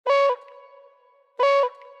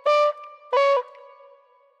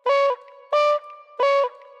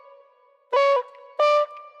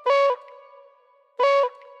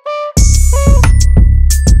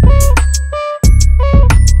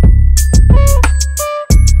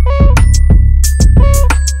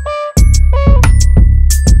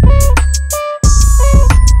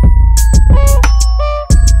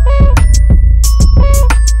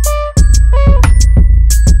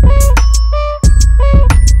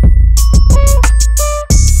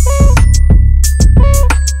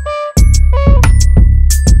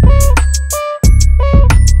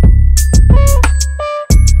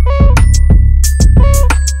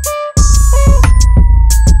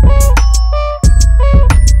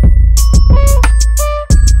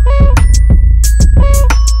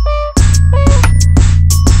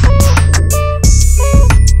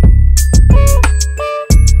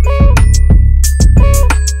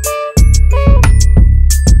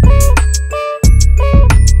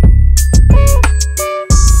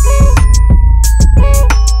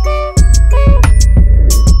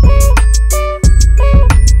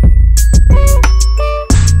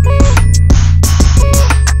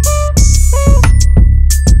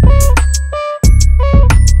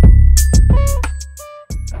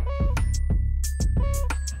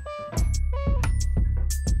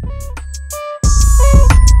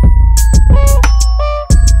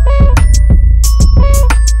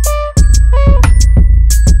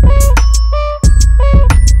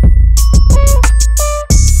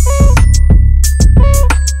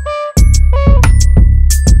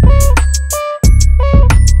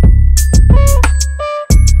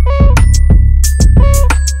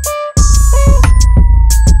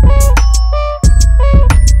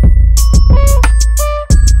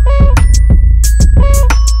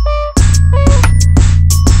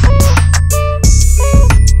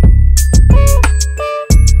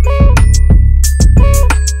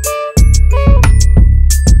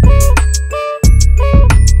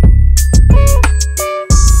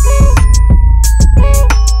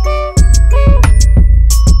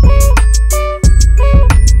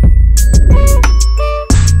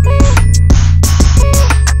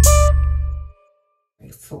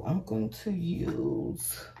to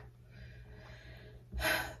use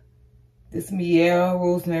this MIELLE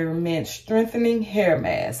Rosemary Mint Strengthening Hair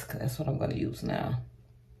Mask. That's what I'm going to use now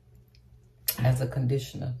as a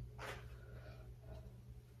conditioner.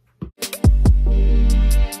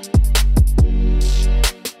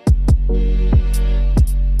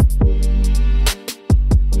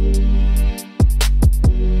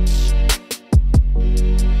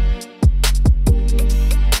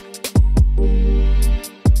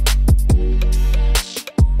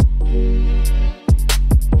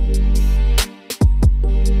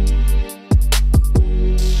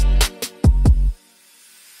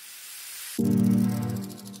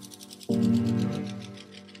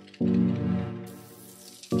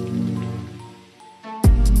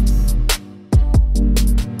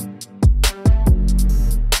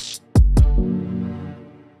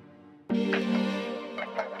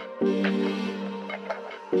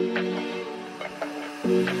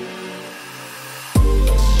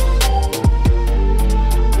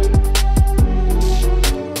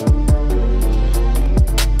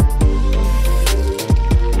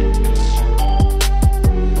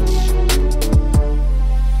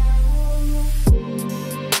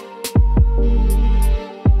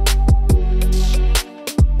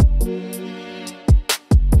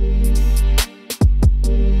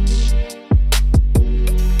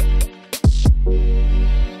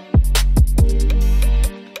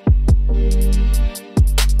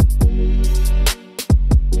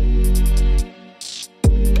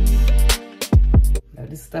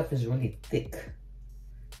 Stuff is really thick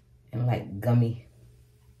and like gummy,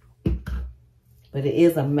 but it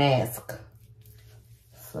is a mask,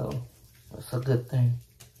 so it's a good thing.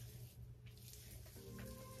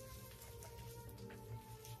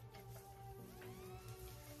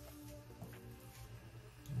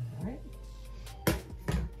 All right.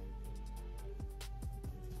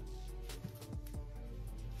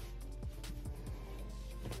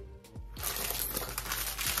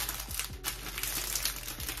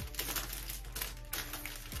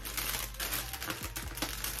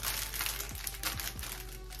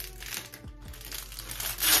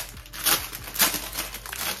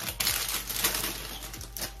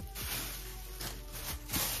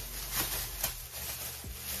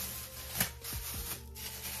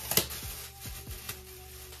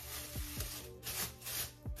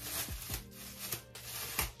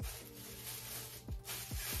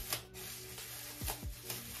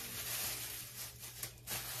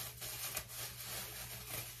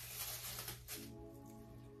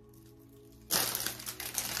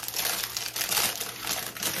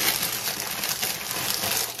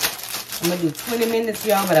 I'm gonna do 20 minutes,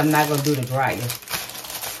 y'all, but I'm not gonna do the dryer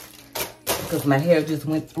because my hair just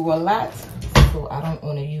went through a lot, so I don't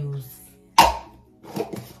want to use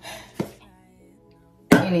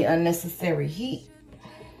any unnecessary heat.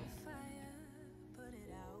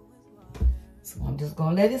 So I'm just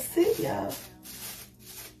gonna let it sit, y'all.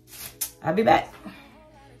 I'll be back.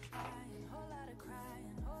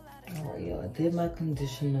 All right, y'all, I did my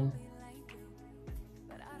conditioner.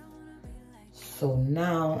 So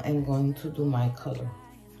now I'm going to do my color,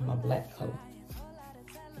 my black color.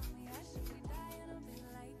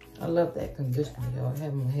 I love that conditioner, y'all. I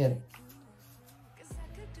have my hair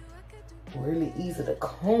really easy to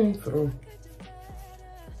comb through.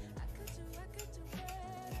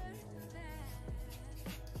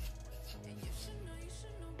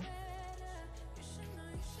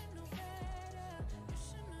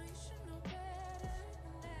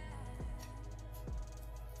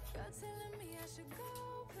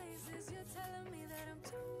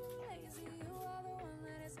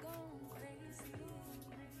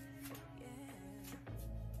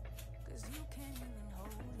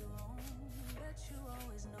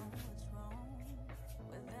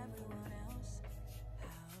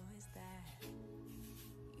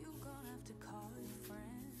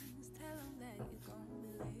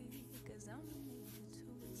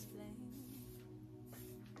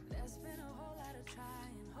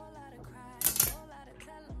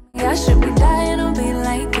 I should be dying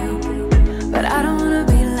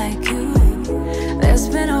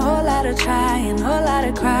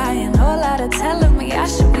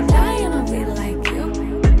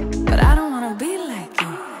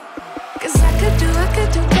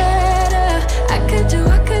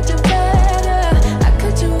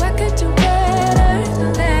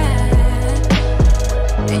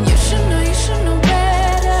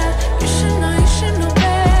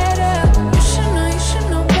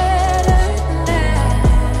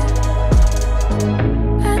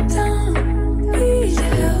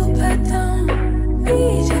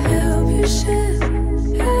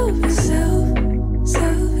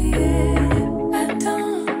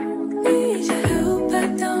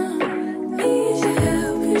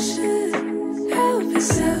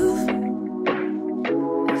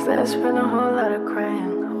There's been a whole lot of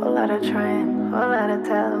crying, whole lot of trying, whole lot of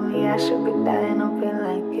telling me I should be dying to be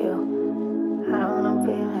like you. I don't wanna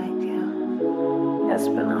be like you. There's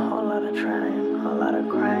been a whole lot of trying, whole lot of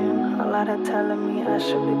crying, whole lot of telling me I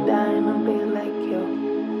should be dying to be like you.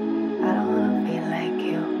 I don't wanna be like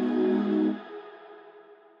you.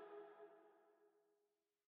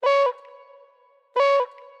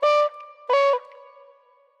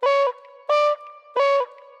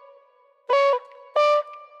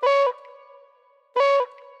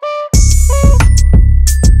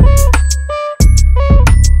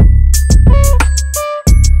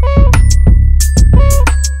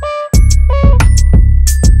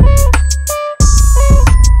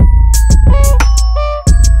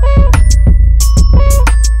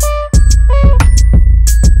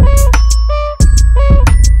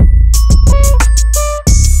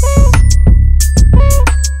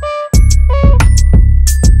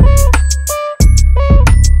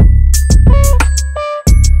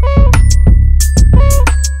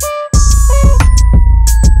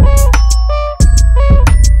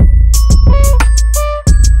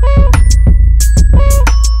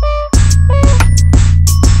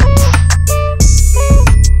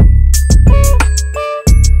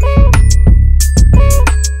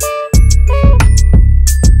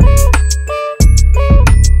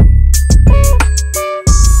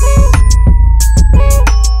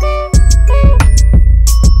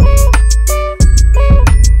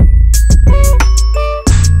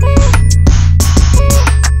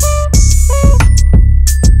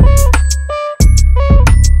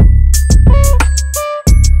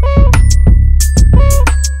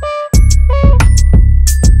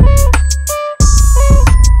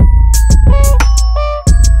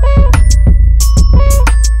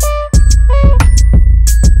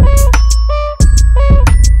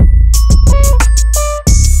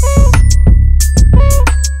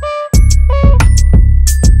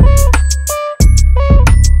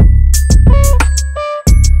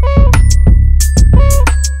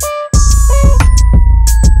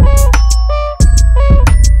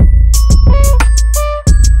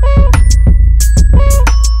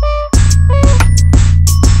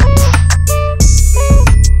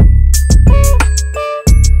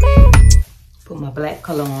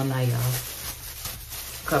 Color on now, y'all.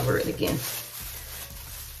 Cover it again.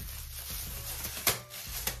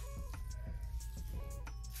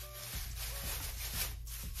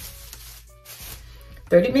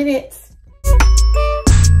 "30 minutes.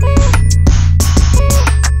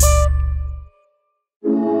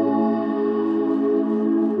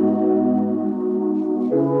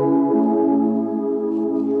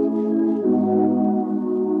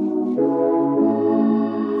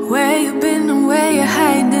 Where you been and where you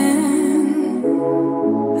hiding?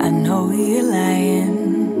 I know you're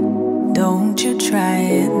lying. Don't you try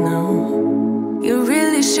it, no. You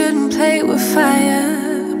really shouldn't play with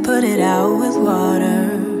fire. Put it out with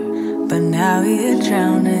water. But now you're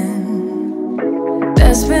drowning.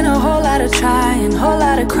 There's been a whole lot of trying, whole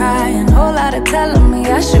lot of crying, whole lot of telling me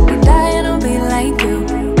I should be dying to be like you.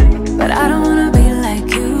 But I don't wanna be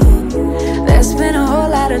like you. There's been a whole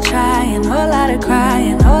lot of trying, whole lot of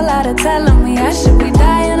crying, whole lot of telling me I should be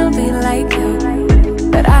dying to be like you.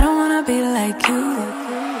 But I don't wanna be like you.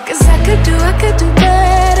 Cause I could do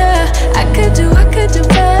better. I could do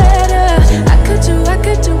better. I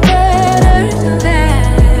could do better than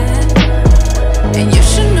that. And you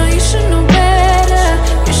should know better.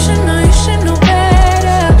 You should know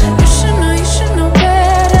better. You should know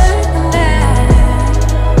better than that.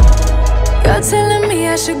 You're telling me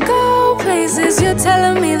I should go places. You're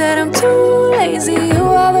telling me that I'm too lazy. You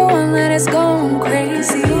are the one that is going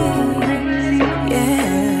crazy.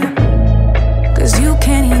 Yeah. Cause you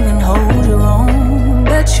can't even hold your own.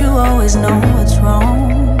 But you always know what's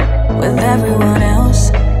wrong with everyone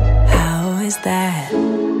else. How is that?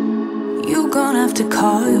 You gonna have to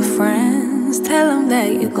call your friends. Tell them that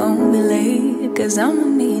you're gonna be late. Cause I'ma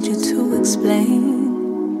need you to explain.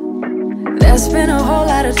 There's been a whole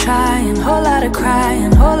lot of trying, whole lot of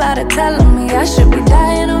crying, whole lot of telling me I should be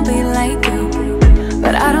dying to be like you.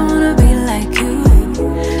 But I don't wanna be like you.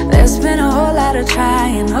 There's been a whole lot of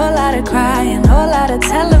trying, whole lot of crying, whole lot of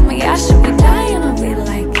telling me I should be dying to be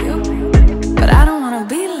like you. But I don't wanna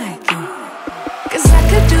be like you. Cause I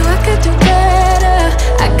could do better.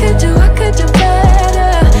 I could do better.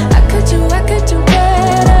 I could do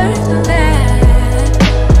better than that.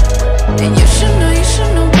 And you should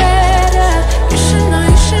know better. You should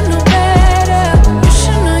know better. You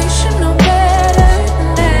should know better than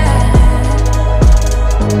that.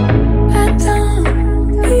 I don't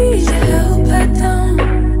need your help. I don't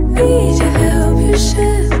need your help. You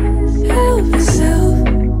should help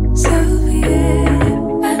yourself.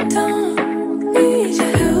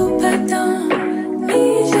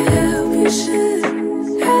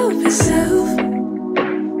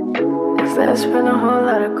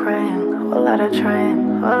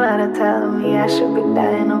 I should be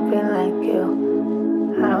dying to be like you.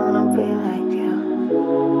 I don't wanna be like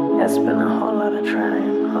you. It's been a whole lot of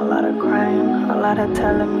trying, a lot of crying, a lot of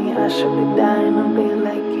telling me I should be dying to be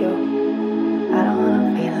like you. I don't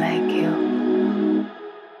wanna be like you.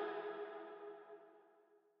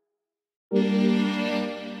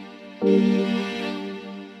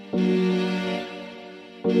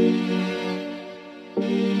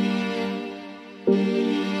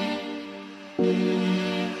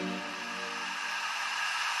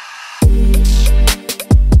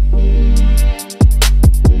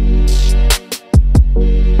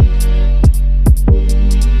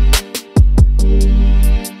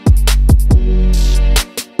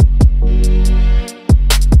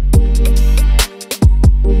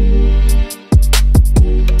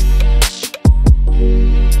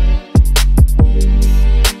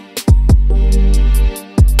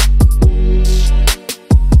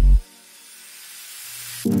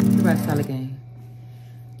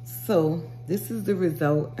 So this is the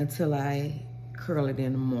result until I curl it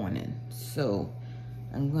in the morning. So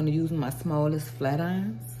I'm going to use my smallest flat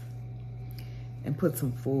irons and put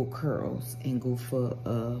some full curls and go for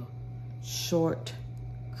a short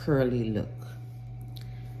curly look.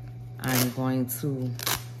 I'm going to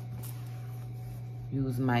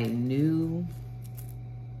use my new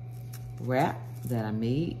wrap that I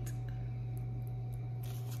made.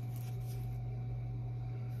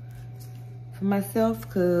 For myself,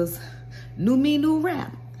 because new me, new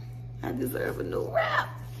wrap. I deserve a new wrap.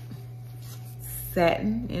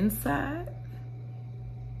 Satin inside.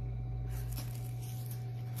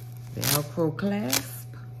 Velcro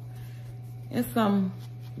clasp. And some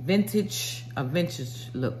vintage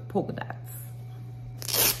look polka dots.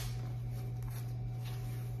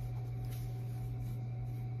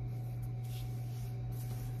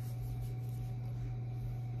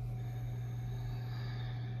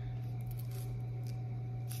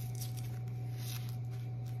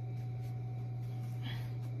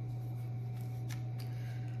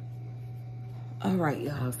 All right,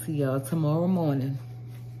 y'all. See y'all tomorrow morning.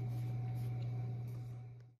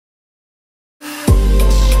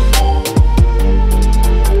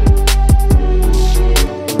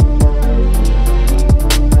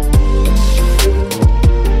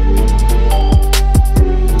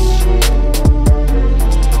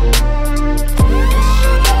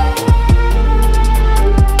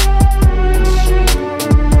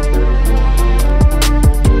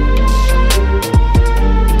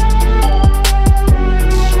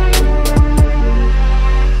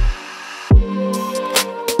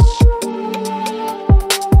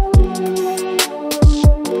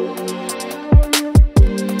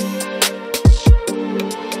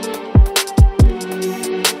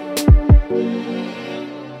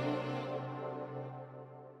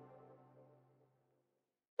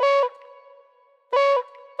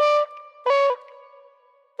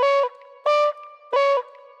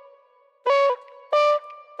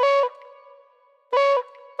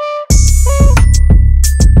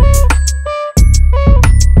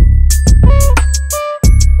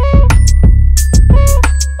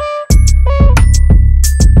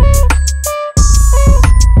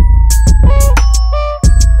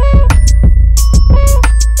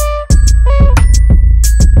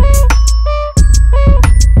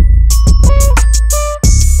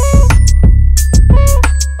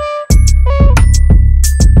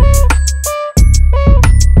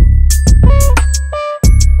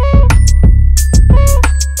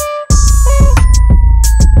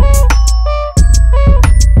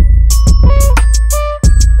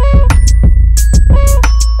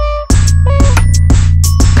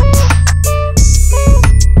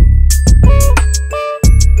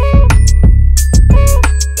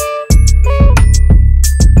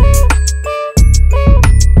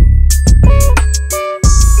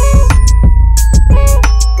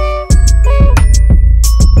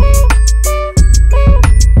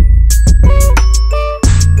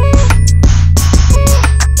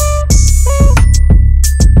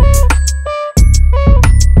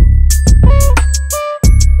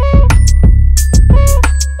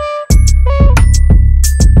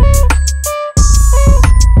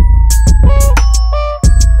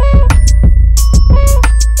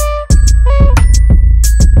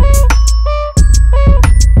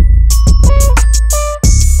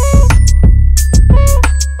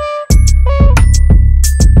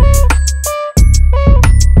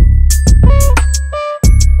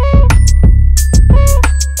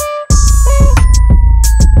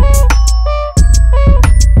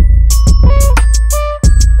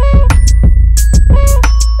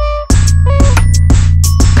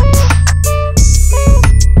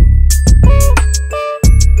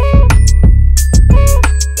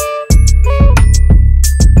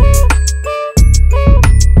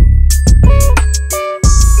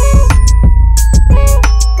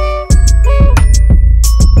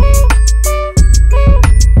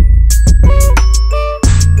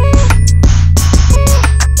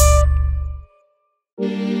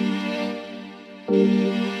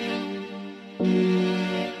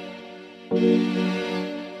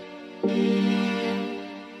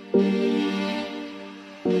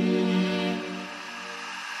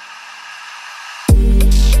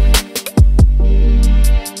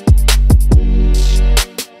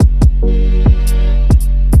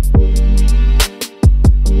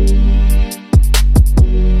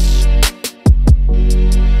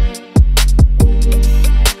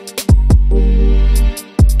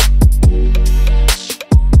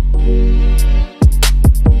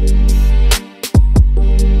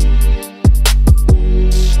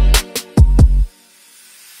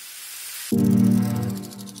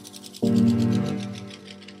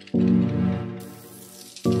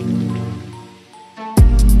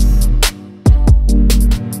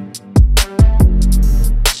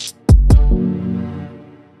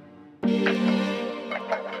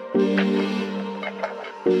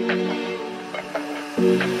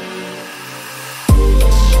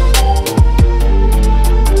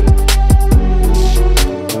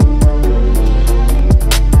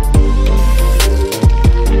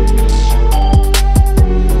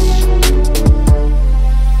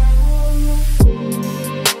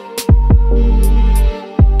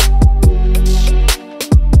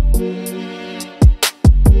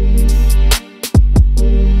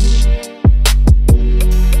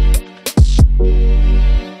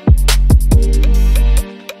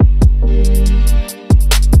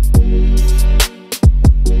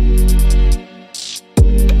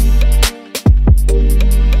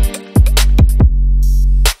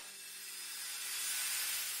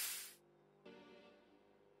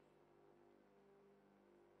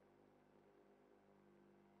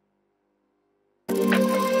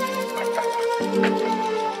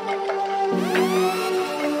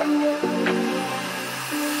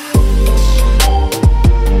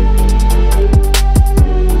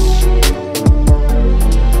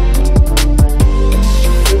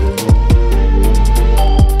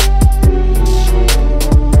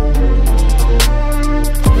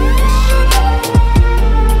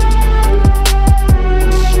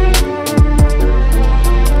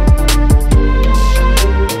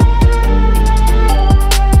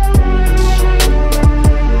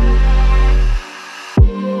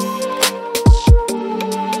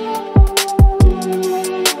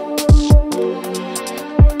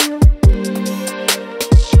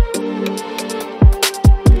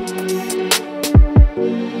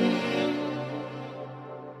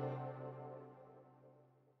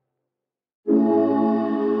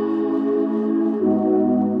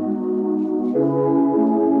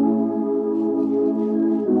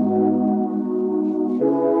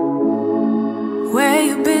 Where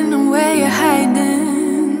you been and where you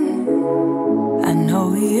hiding? I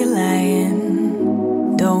know you're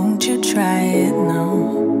lying. Don't you try it,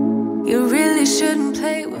 no. You really shouldn't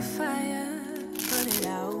play with fire. Put it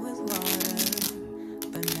out with water,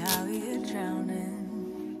 but now you're drowning.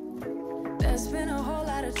 There's been a whole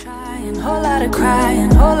lot of trying, whole lot of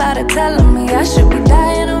crying, whole lot of telling me I should be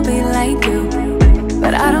dying or be like you,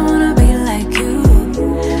 but I don't wanna be like you.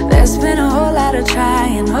 There's been a whole lot of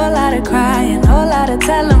trying, whole lot of crying, whole lot of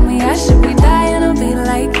telling me I should be dying or be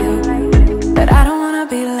like you, but I don't wanna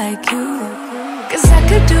be like you. Cause I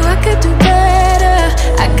could do better.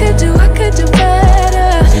 I could do better.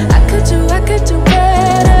 I could do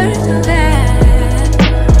better than that.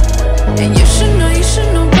 And you should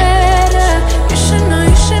know better. You should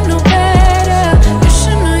know better. You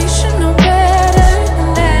should know better than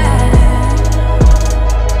that.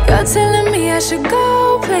 You're telling me I should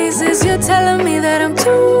go places. You're telling me that I'm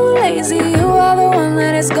too lazy. You are the one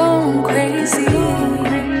that is going crazy.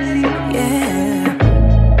 Yeah.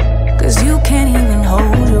 Cause you can't even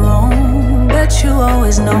hold your own, but you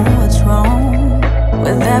always know what's wrong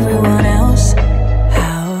with everyone else.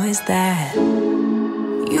 How is that?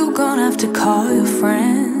 You gonna have to call your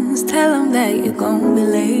friends, tell them that you're gonna be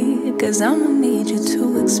late, cause I'ma need you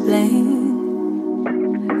to explain.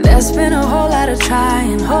 There's been a whole lot of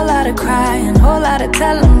trying, whole lot of crying, whole lot of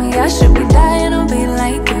telling me I should be dying or be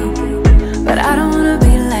like you, but I don't wanna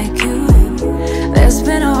be like you. There's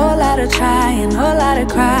been a whole lot of trying, whole lot of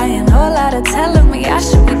crying, whole lot of telling me I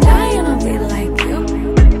should be dying or be like you,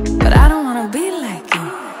 but I don't wanna be like you.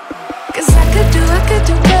 Cause I could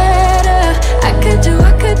do better. I could do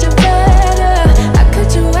better. I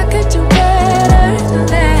could do better.